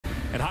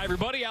And hi,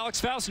 everybody. Alex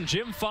Faust and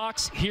Jim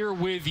Fox here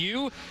with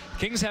you.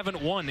 Kings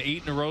haven't won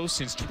 8 in a row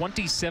since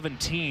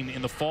 2017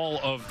 in the fall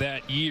of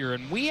that year.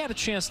 And we had a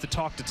chance to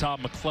talk to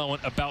Tom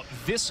McClellan about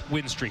this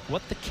win streak,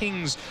 what the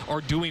Kings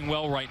are doing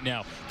well right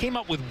now. Came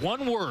up with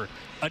one word: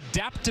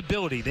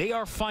 adaptability. They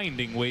are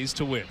finding ways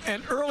to win.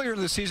 And earlier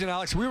in the season,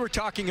 Alex, we were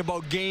talking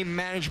about game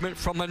management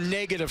from a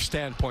negative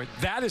standpoint.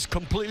 That is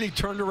completely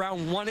turned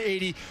around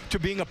 180 to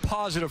being a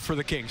positive for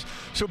the Kings.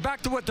 So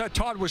back to what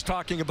Todd was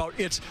talking about.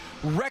 It's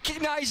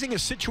recognizing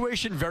a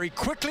situation very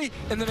quickly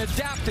and then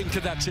adapting to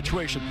that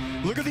situation.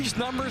 Look at these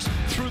numbers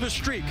through the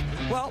streak.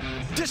 Well,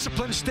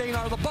 discipline staying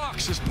out of the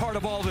box is part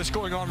of all this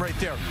going on right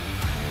there.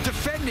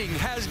 Defending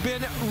has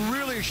been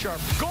really sharp.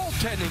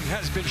 Goaltending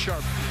has been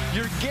sharp.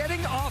 You're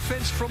getting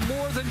offense from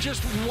more than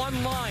just one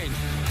line.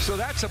 So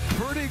that's a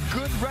pretty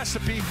good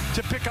recipe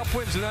to pick up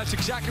wins, and that's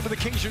exactly what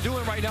the Kings are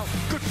doing right now.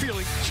 Good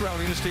feeling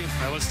surrounding this team.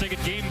 All right, let's take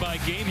it game by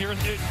game here.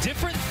 A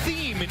different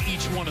theme in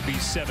each one of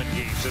these 7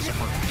 games, as it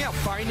were. Yeah,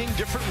 finding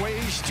different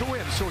ways to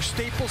win. So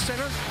Staples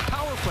Center,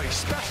 power play,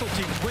 special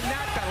teams. Win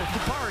that battle.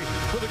 Kupari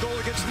with a goal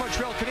against the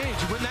Montreal Canadiens.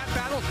 You win that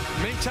battle,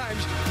 many times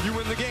you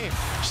win the game.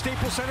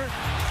 Staples Center,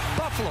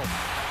 Buffalo.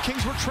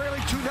 Kings were trailing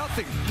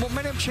 2-0.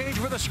 Momentum change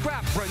with a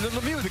scrap. Brendan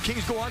Lemieux. The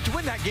Kings go on to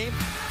win that game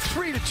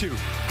 3-2.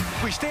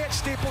 We stay at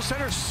Staples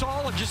Center,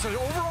 solid, just an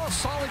overall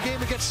solid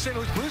game against St.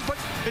 Louis Blues, but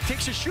it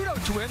takes a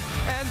shootout to win,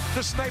 and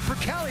the sniper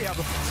Kaliev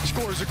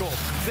scores a goal.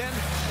 Then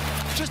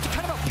just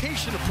kind of a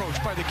patient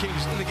approach by the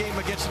Kings in the game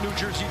against the New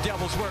Jersey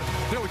Devils, where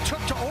it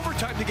took to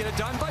overtime to get it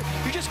done, but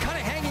you're just kind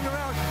of hanging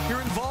around.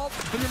 You're involved,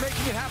 and you're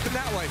making it happen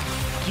that way.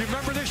 You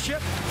remember this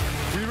ship?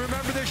 We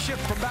remember this ship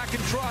from back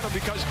in Toronto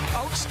because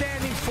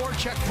outstanding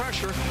forecheck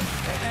pressure,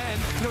 and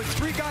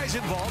 3 guys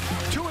involved,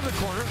 2 in the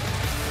corner,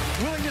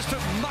 willingness to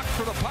muck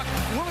for the puck,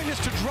 willingness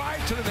to drive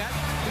to the net,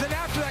 and then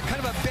after that kind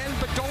of a bend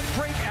but don't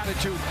break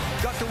attitude,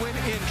 got the win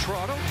in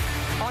Toronto.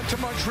 On to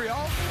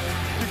Montreal,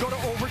 you go to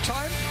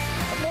overtime.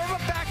 More of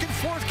a back and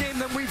forth game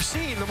than we've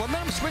seen. The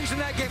momentum swings in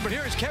that game, but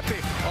here is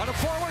Kempe on a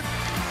forward.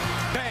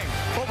 Bang.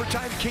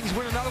 Overtime, Kings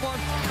win another one.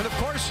 And of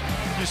course,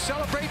 you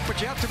celebrate, but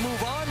you have to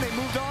move on. They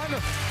moved on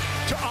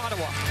to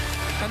Ottawa.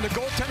 And the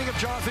goaltending of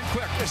Jonathan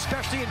Quick,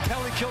 especially in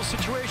penalty kill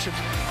situations.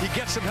 He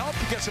gets some help,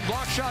 he gets some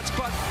block shots,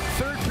 but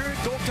third period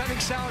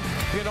goaltending sound,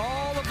 and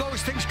all of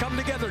those things come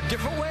together.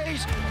 Different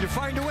ways you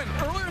find to win.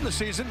 Earlier in the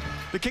season,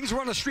 the Kings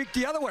were on a streak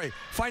the other way,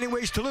 finding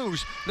ways to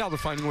lose. Now they're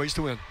finding ways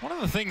to win. One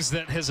of the things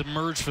that has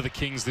emerged for the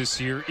Kings this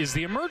year is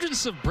the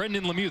emergence of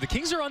Brendan Lemieux. The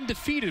Kings are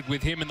undefeated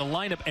with him in the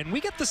lineup, and we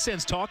get the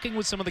sense, talking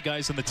with some of the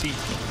guys on the team,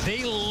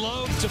 they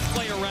love to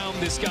play around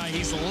this guy.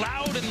 He's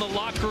loud in the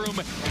locker room,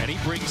 and he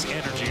brings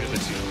energy to the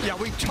team. Yeah,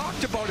 we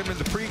talked about him in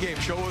the pregame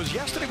show. It was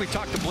yesterday we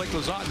talked to Blake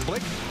Lizotte, and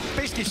Blake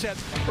basically said,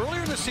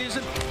 earlier in the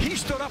season, he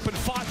stood up and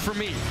fought for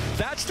me.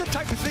 That's the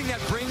type of thing that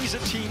brings a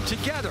team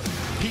together.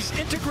 He's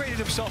integrated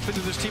himself into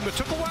this team. It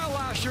took a while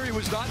last year. He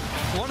was not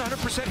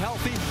 100%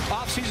 healthy,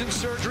 off-season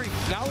surgery.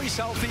 Now he's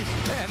healthy,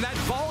 and that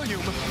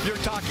volume you're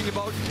talking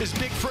about is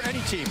big for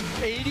any team.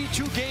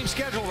 82-game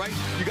schedule, right?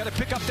 You got to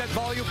pick up that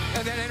volume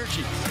and that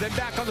energy. Then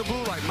back on the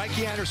blue line,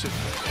 Mikey Anderson.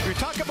 We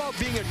talk about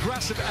being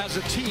aggressive as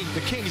a team.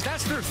 The Kings,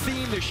 that's their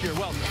theme this year.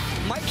 Well,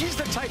 Mikey's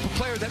the type of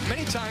player that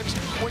many times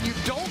when you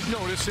don't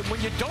notice him,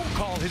 when you don't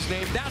call his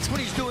name, that's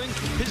when he's doing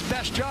his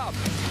best job.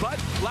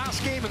 But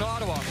last game in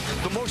Ottawa,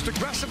 the most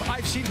aggressive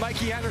I've seen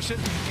Mikey Anderson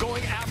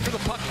going after the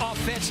puck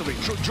offensively,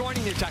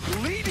 joining the attack,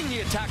 leading the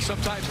attack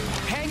sometimes,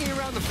 hanging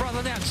around the front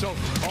of the net. So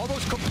all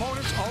those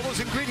components, all those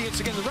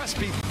ingredients, again, the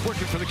recipe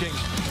working for the Kings.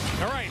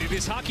 All right, it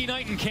is hockey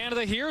night in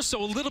Canada here,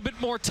 so a little bit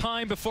more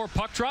time before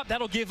puck drop.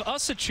 That'll give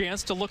us a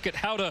chance to look at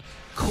how to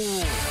cool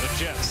the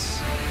Jets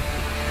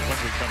when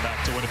we come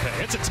back to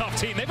Winnipeg. It's a tough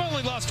team. They've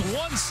only lost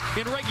once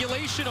in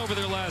regulation over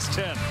their last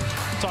 10.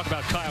 Talk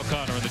about Kyle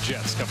Connor and the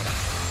Jets coming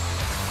up.